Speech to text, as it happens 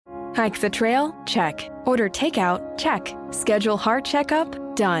Hike the trail? Check. Order takeout? Check. Schedule heart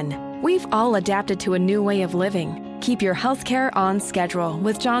checkup? Done. We've all adapted to a new way of living. Keep your healthcare on schedule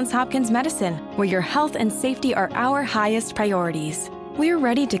with Johns Hopkins Medicine, where your health and safety are our highest priorities. We're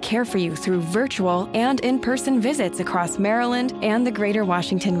ready to care for you through virtual and in-person visits across Maryland and the greater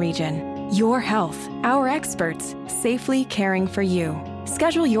Washington region. Your health, our experts, safely caring for you.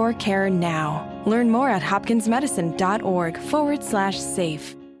 Schedule your care now. Learn more at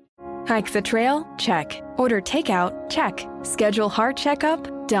hopkinsmedicine.org/safe. Hike the trail? Check. Order takeout? Check. Schedule heart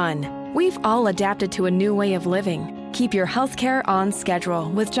checkup? Done. We've all adapted to a new way of living. Keep your healthcare on schedule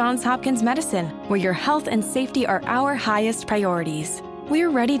with Johns Hopkins Medicine, where your health and safety are our highest priorities.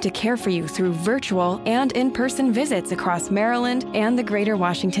 We're ready to care for you through virtual and in-person visits across Maryland and the greater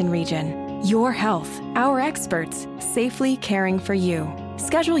Washington region. Your health, our experts, safely caring for you.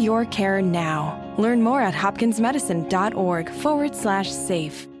 Schedule your care now. Learn more at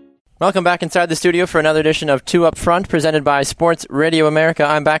hopkinsmedicine.org/safe. Welcome back inside the studio for another edition of Two Up Front, presented by Sports Radio America.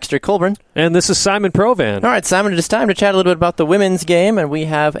 I'm Baxter Colburn. And this is Simon Provan. All right, Simon, it is time to chat a little bit about the women's game, and we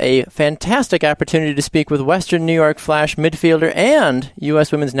have a fantastic opportunity to speak with Western New York Flash midfielder and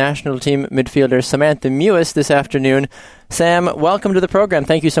U.S. Women's National Team midfielder Samantha Mewis this afternoon. Sam, welcome to the program.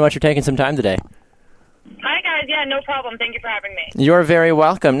 Thank you so much for taking some time today. Hi, guys. Yeah, no problem. Thank you for having me. You're very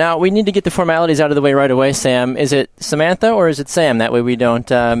welcome. Now, we need to get the formalities out of the way right away, Sam. Is it Samantha or is it Sam? That way we don't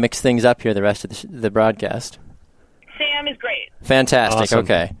mix things up here the rest of the broadcast. Sam is great. Fantastic. Awesome.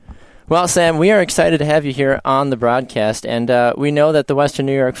 Okay. Well, Sam, we are excited to have you here on the broadcast, and we know that the Western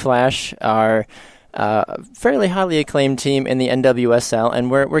New York Flash are a fairly highly acclaimed team in the NWSL,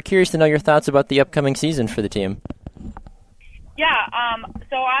 and we're curious to know your thoughts about the upcoming season for the team. Yeah,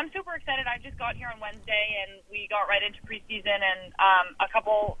 so I'm super excited. I just got here on Wednesday, and we got right into preseason, and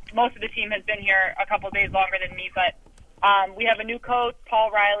most of the team has been here a couple days longer than me, but we have a new coach, Paul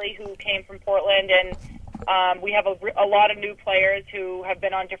Riley, who came from Portland, and we have a lot of new players who have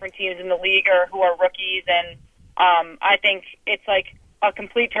been on different teams in the league or who are rookies, and I think it's like a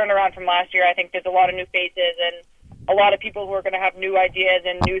complete turnaround from last year. I think there's a lot of new faces and a lot of people who are going to have new ideas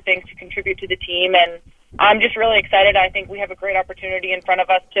and new things to contribute to the team, and I'm just really excited. I think we have a great opportunity in front of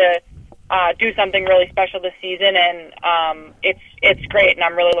us to do something really special this season, and it's great, and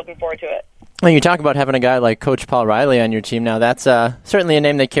I'm really looking forward to it. When you talk about having a guy like Coach Paul Riley on your team now, that's certainly a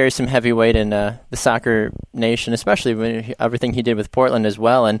name that carries some heavy weight in the soccer nation, especially when everything he did with Portland as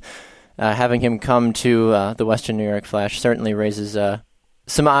well, and having him come to the Western New York Flash certainly raises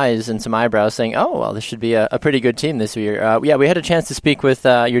some eyes and some eyebrows saying, oh, well, this should be a pretty good team this year. We had a chance to speak with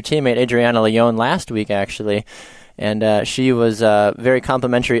your teammate Adriana Leon last week, actually, and she was very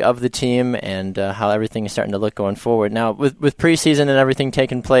complimentary of the team and how everything is starting to look going forward. Now, with preseason and everything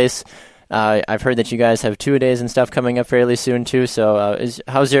taking place, I've heard that you guys have two-a-days and stuff coming up fairly soon, too, so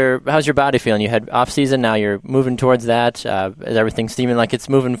how's your body feeling? You had off-season, now you're moving towards that. Is everything seeming like it's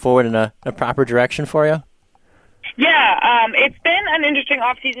moving forward in a proper direction for you? Yeah, it's been an interesting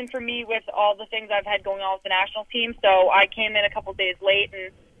off season for me with all the things I've had going on with the national team. So I came in a couple days late,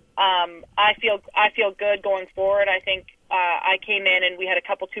 and I feel good going forward. I think I came in and we had a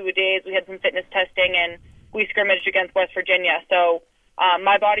couple two-a-days. We had some fitness testing, and we scrimmaged against West Virginia. So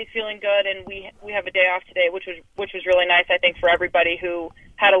my body's feeling good, and we have a day off today, which was really nice. I think for everybody who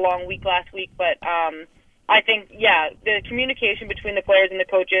had a long week last week, but I think the communication between the players and the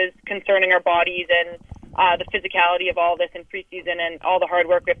coaches concerning our bodies and the physicality of all this in preseason and all the hard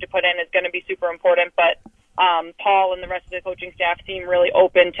work we have to put in is going to be super important. But Paul and the rest of the coaching staff seem really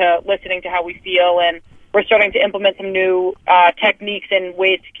open to listening to how we feel, and we're starting to implement some new techniques and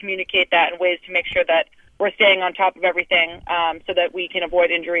ways to communicate that and ways to make sure that we're staying on top of everything so that we can avoid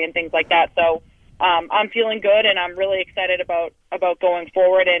injury and things like that. So I'm feeling good, and I'm really excited about going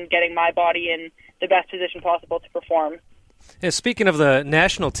forward and getting my body in the best position possible to perform. Yeah, speaking of the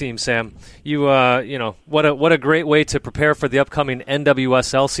national team, Sam, you what a great way to prepare for the upcoming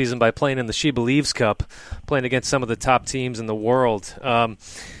NWSL season by playing in the She Believes Cup, playing against some of the top teams in the world.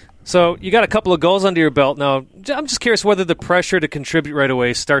 So you got a couple of goals under your belt now. I'm just curious whether the pressure to contribute right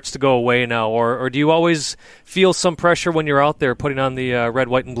away starts to go away now, or do you always feel some pressure when you're out there putting on the red,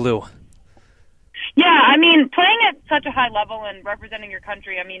 white, and blue? Yeah, I mean, playing at such a high level and representing your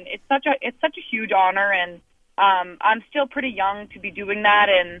country, I mean, it's such a huge honor, and I'm still pretty young to be doing that,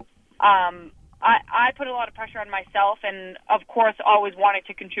 and I put a lot of pressure on myself, and of course always wanting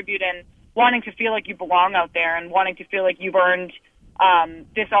to contribute and wanting to feel like you belong out there and wanting to feel like you've earned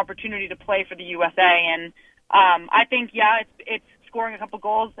this opportunity to play for the USA. And I think, it's scoring a couple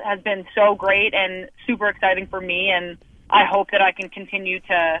goals has been so great and super exciting for me, and I hope that I can continue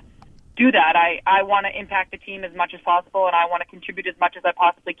to do that. I want to impact the team as much as possible, and I want to contribute as much as I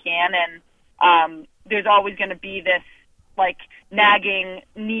possibly can. And there's always going to be this like nagging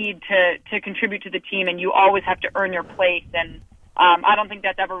need to contribute to the team, and you always have to earn your place. And I don't think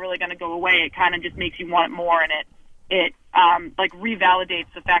that's ever really going to go away. It kind of just makes you want it more, and it like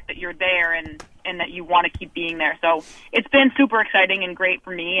revalidates the fact that you're there and that you want to keep being there. So it's been super exciting and great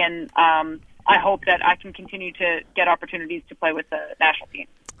for me, and I hope that I can continue to get opportunities to play with the national team.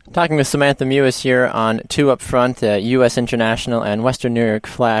 Talking with Samantha Mewis here on Two Up Front, U.S. international and Western New York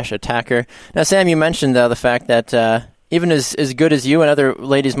Flash attacker. Now, Sam, you mentioned the fact that even as good as you and other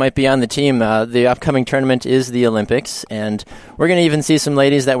ladies might be on the team, the upcoming tournament is the Olympics, and we're going to even see some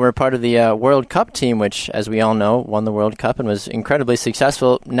ladies that were part of the World Cup team, which, as we all know, won the World Cup and was incredibly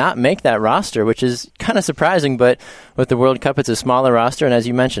successful, not make that roster, which is kind of surprising, but with the World Cup, it's a smaller roster, and as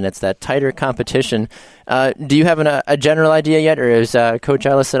you mentioned, it's that tighter competition. Do you have a general idea yet, or has Coach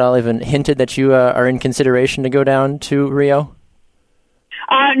Ellis at all even hinted that you are in consideration to go down to Rio?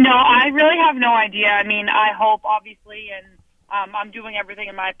 No, I really have no idea. I mean, I hope, obviously, and I'm doing everything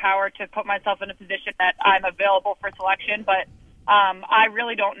in my power to put myself in a position that I'm available for selection, but I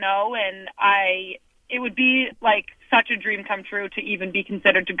really don't know, and it would be like such a dream come true to even be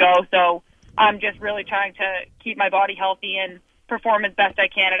considered to go, so I'm just really trying to keep my body healthy and perform as best I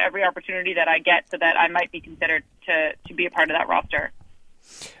can at every opportunity that I get so that I might be considered to be a part of that roster.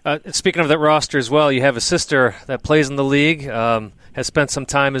 Speaking of that roster as well, you have a sister that plays in the league, has spent some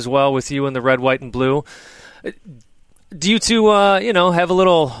time as well with you in the red, white, and blue. Do you two, have a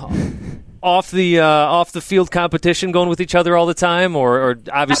little off the field competition going with each other all the time, or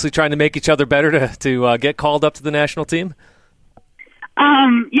obviously trying to make each other better to get called up to the national team?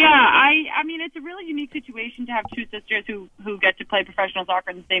 I mean, it's a really unique situation to have two sisters who get to play professional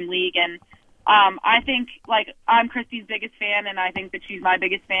soccer in the same league, and I think, like, I'm Christy's biggest fan, and I think that she's my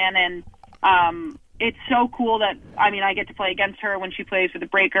biggest fan, and it's so cool that, I mean, I get to play against her when she plays for the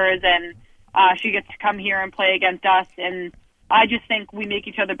Breakers, and she gets to come here and play against us, and I just think we make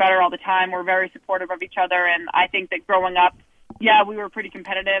each other better all the time. We're very supportive of each other, and I think that growing up, we were pretty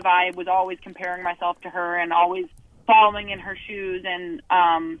competitive. I was always comparing myself to her and always following in her shoes, and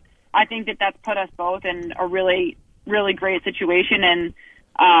I think that that's put us both in a really, really great situation, and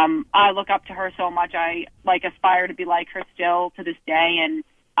I look up to her so much. I aspire to be like her still to this day, and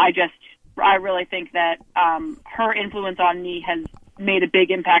I really think that her influence on me has made a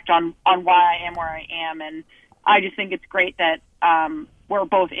big impact on why I am where I am, and I just think it's great that we're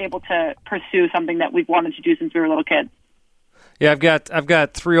both able to pursue something that we've wanted to do since we were little kids. Yeah, I've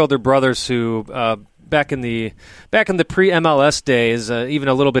got three older brothers who back in the pre-MLS days, even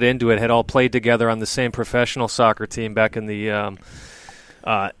a little bit into it, had all played together on the same professional soccer team back in the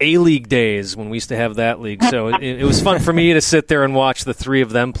A-League days when we used to have that league. So it was fun for me to sit there and watch the three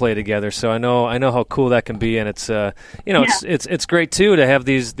of them play together. So I know how cool that can be, and it's it's great too to have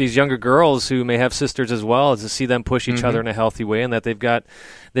these younger girls who may have sisters as well, as to see them push each other in a healthy way, and that they've got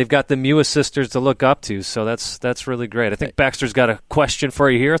the Mewis sisters to look up to. So that's really great. I think Baxter's got a question for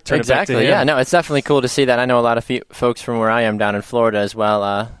you here. Exactly. Yeah. No, it's definitely cool to see that. I know a lot of folks from where I am down in Florida as well.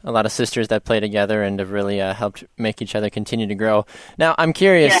 A lot of sisters that play together and have really helped make each other continue to grow. Now, I'm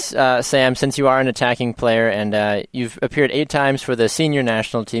curious, Sam, since you are an attacking player and you've appeared 8 times for the senior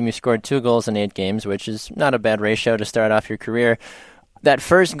national team, you scored 2 goals in 8 games, which is not a bad ratio to start off your career. That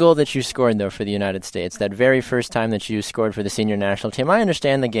first goal that you scored, though, for the United States, that very first time that you scored for the senior national team, I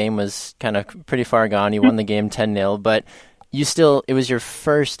understand the game was kind of pretty far gone. You won the game 10-0, but it was your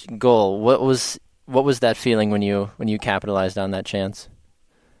first goal. What was that feeling when you capitalized on that chance?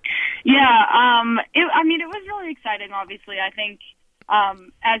 Yeah, it was really exciting, obviously. I think,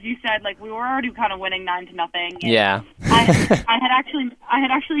 as you said, like, we were already kind of winning 9-0. Yeah. I had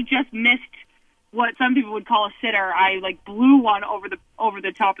actually just missed what some people would call a sitter. I blew one over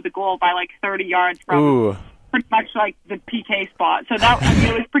the top of the goal by 30 yards from pretty much the PK spot. So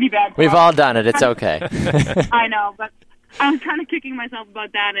it was pretty bad. We've all done it. It's okay. I know, but I was kind of kicking myself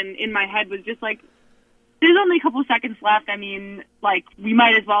about that, and in my head was just there's only a couple seconds left. I mean, we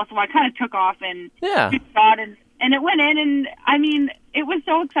might as well. So I kind of took off and shot, and it went in, and I mean, it was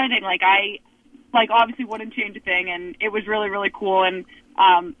so exciting. I obviously wouldn't change a thing, and it was really, really cool, and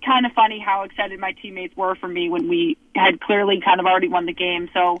kind of funny how excited my teammates were for me when we had clearly kind of already won the game.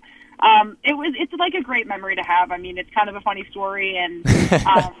 So it's a great memory to have. I mean, it's kind of a funny story, and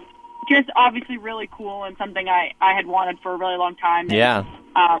just obviously really cool, and something I had wanted for a really long time. And,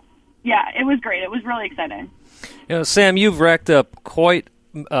 it was great. It was really exciting. Sam, you've racked up quite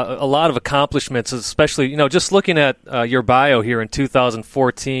a lot of accomplishments, especially, just looking at your bio here in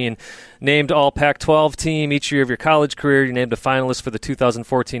 2014, named all Pac-12 team each year of your college career. You named a finalist for the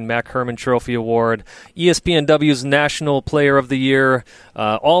 2014 Mac Herman Trophy Award, ESPNW's National Player of the Year,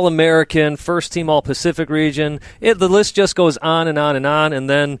 All-American, first team All-Pacific region. The list just goes on and on and on, and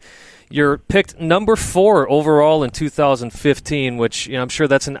then you're picked number 4 overall in 2015, which I'm sure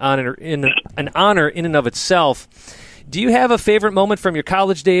that's an honor in and of itself. Do you have a favorite moment from your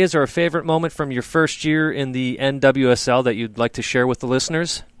college days or a favorite moment from your first year in the NWSL that you'd like to share with the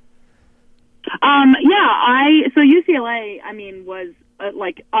listeners? So UCLA, was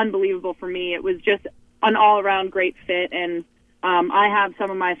unbelievable for me. It was just an all-around great fit, and I have some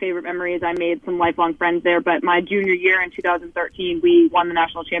of my favorite memories. I made some lifelong friends there, but my junior year in 2013, we won the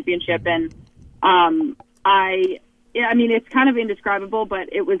national championship, and it's kind of indescribable, but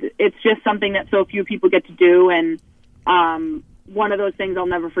it's just something that so few people get to do, and one of those things I'll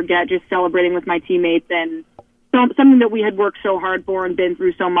never forget, just celebrating with my teammates, and something that we had worked so hard for and been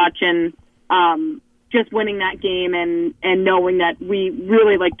through so much, and just winning that game and knowing that we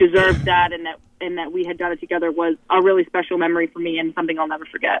really deserved that, and that we had done it together was a really special memory for me and something I'll never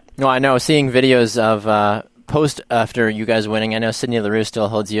forget. No, I know. Seeing videos of post after you guys winning, I know Sydney Leroux still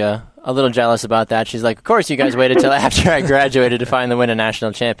holds you a little jealous about that. She's like, of course you guys waited till after I graduated to finally win a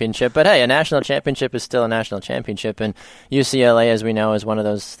national championship. But hey, a national championship is still a national championship, and UCLA, as we know, is one of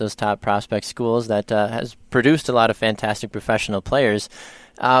those top prospect schools that has produced a lot of fantastic professional players.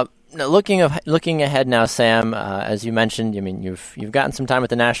 Looking ahead now, Sam, as you mentioned, you've gotten some time with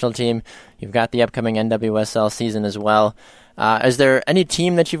the national team. You've got the upcoming NWSL season as well. Is there any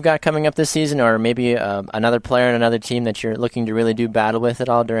team that you've got coming up this season, or maybe another player in another team that you're looking to really do battle with at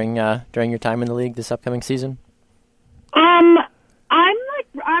all during your time in the league this upcoming season? I'm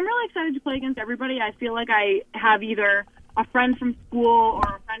really excited to play against everybody. I feel like I have either a friend from school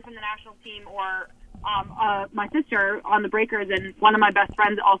or a friend from the national team or my sister on the Breakers, and one of my best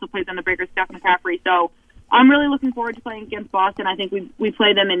friends also plays on the Breakers, Steph McCaffrey. So I'm really looking forward to playing against Boston. I think we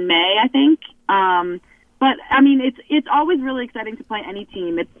play them in May, I think. But it's always really exciting to play any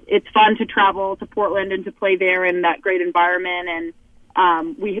team. It's fun to travel to Portland and to play there in that great environment.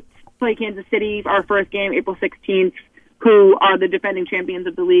 And we play Kansas City, our first game, April 16th, who are the defending champions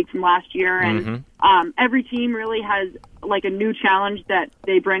of the league from last year. And every team really has a new challenge that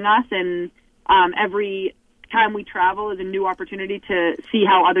they bring us, and every time we travel is a new opportunity to see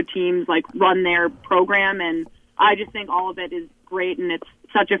how other teams run their program, and I just think all of it is great, and it's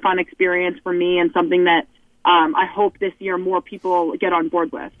such a fun experience for me and something that I hope this year more people get on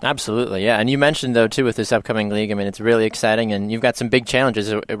board with. Absolutely, yeah. And you mentioned, though, too, with this upcoming league, it's really exciting, and you've got some big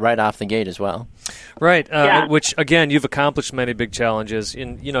challenges right off the gate as well. Right, which, again, you've accomplished many big challenges.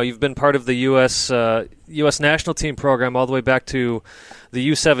 You've been part of the U.S. national team program all the way back to the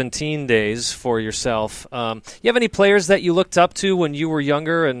U17 days for yourself. You have any players that you looked up to when you were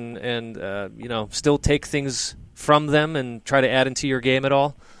younger and still take things from them and try to add into your game at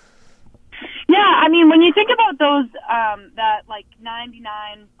all? Yeah, when you think about those, that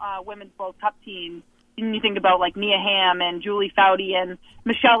 99 Women's World Cup team, and you think about Mia Hamm and Julie Foudy and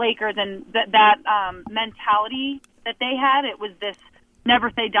Michelle Akers, and that mentality that they had, it was this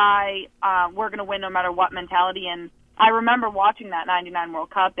never say die, we're going to win no matter what mentality. And I remember watching that 99 World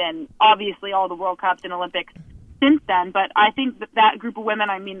Cup, and obviously all the World Cups and Olympics since then. But I think that group of women,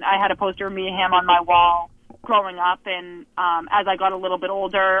 I had a poster of Mia Hamm on my wall growing up, and as I got a little bit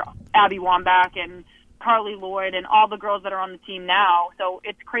older, Abby Wambach and Carly Lloyd and all the girls that are on the team now. So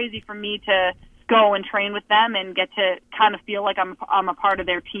it's crazy for me to go and train with them and get to kind of feel like I'm a part of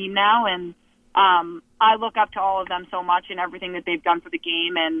their team now. And I look up to all of them so much and everything that they've done for the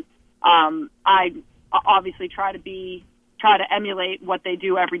game. And I obviously try to emulate what they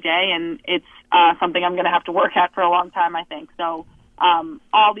do every day. And it's something I'm going to have to work at for a long time, I think. So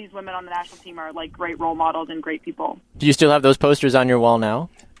all these women on the national team are great role models and great people. Do you still have those posters on your wall now?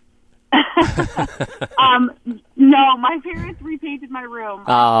 No, my parents repainted my room.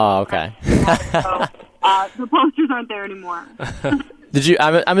 Oh, okay. So, the posters aren't there anymore. Did you?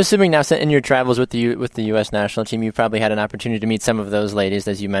 I'm assuming now, in your travels with the U.S. national team, you probably had an opportunity to meet some of those ladies,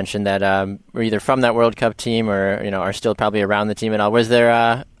 as you mentioned, that were either from that World Cup team or are still probably around the team at all. Was there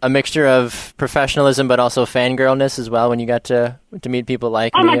a mixture of professionalism but also fangirlness as well when you got to meet people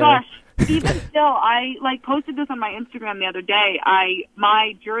like? Oh my gosh! Even still, I posted this on my Instagram the other day.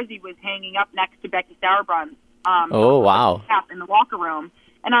 My jersey was hanging up next to Becky Sauerbrunn. Oh wow! In the locker room,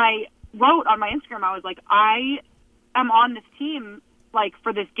 and I wrote on my Instagram, I was like, I am on this team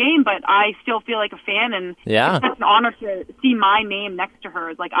for this game, but I still feel like a fan, and it's such an honor to see my name next to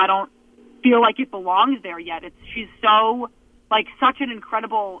hers. I don't feel like it belongs there yet. She's so like such an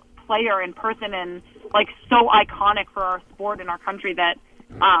incredible player in person and like so iconic for our sport and our country that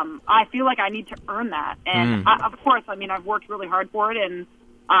I feel like I need to earn that. And of course, I mean, I've worked really hard for it, and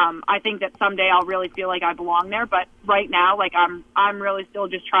I think that someday I'll really feel like I belong there. But right now, like I'm really still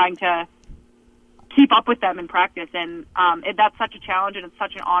just trying to keep up with them in practice, and that's such a challenge, and it's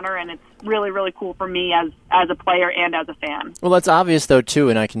such an honor, and it's really, really cool for me as a player and as a fan. Well, it's obvious, though, too,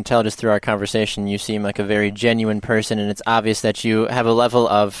 and I can tell just through our conversation, you seem like a very genuine person, and it's obvious that you have a level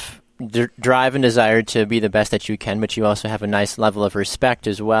of drive and desire to be the best that you can, but you also have a nice level of respect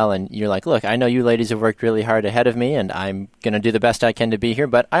as well, and you're like, look, I know you ladies have worked really hard ahead of me, and I'm going to do the best I can to be here,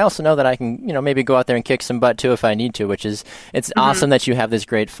 but I also know that I can, maybe go out there and kick some butt, too, if I need to, it's awesome that you have this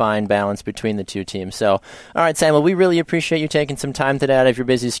great fine balance between the two teams. So, all right, Sam, well, we really appreciate you taking some time today out of your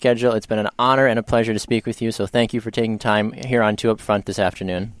busy schedule. It's been an honor and a pleasure to speak with you, so thank you for taking time here on Two Up Front this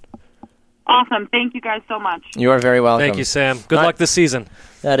afternoon. Awesome. Thank you guys so much. You are very welcome. Thank you, Sam. Good luck this season.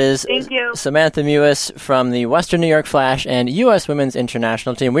 That is Thank you. Samantha Mewis from the Western New York Flash and U.S. Women's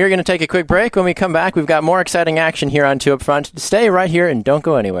International Team. We are going to take a quick break. When we come back, we've got more exciting action here on Two Up Front. Stay right here and don't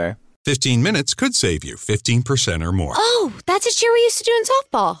go anywhere. 15 minutes could save you 15% or more. Oh, that's a cheer we used to do in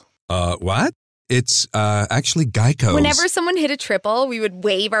softball. What? It's actually Geico's. Whenever someone hit a triple, we would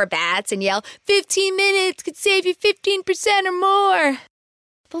wave our bats and yell, 15 minutes could save you 15% or more.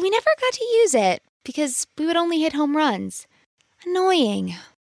 But we never got to use it because we would only hit home runs. Annoying.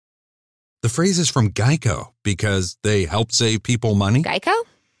 The phrase is from Geico because they help save people money. Geico?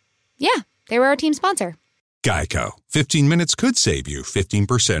 Yeah, they were our team sponsor. Geico. 15 minutes could save you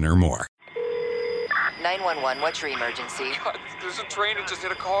 15% or more. 911, what's your emergency? God, there's a train that just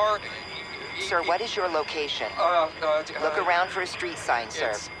hit a car. Sir, what is your location? Look around for a street sign, sir.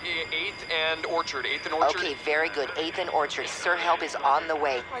 It's 8th and Orchard. 8th and Orchard. Okay, very good. 8th and Orchard. Sir, help is on the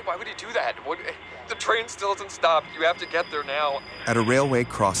way. Why would he do that? The train still doesn't stop. You have to get there now. At a railway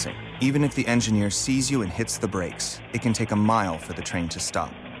crossing, even if the engineer sees you and hits the brakes, it can take a mile for the train to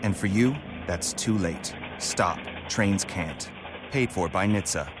stop. And for you, that's too late. Stop. Trains can't. Paid for by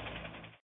NHTSA.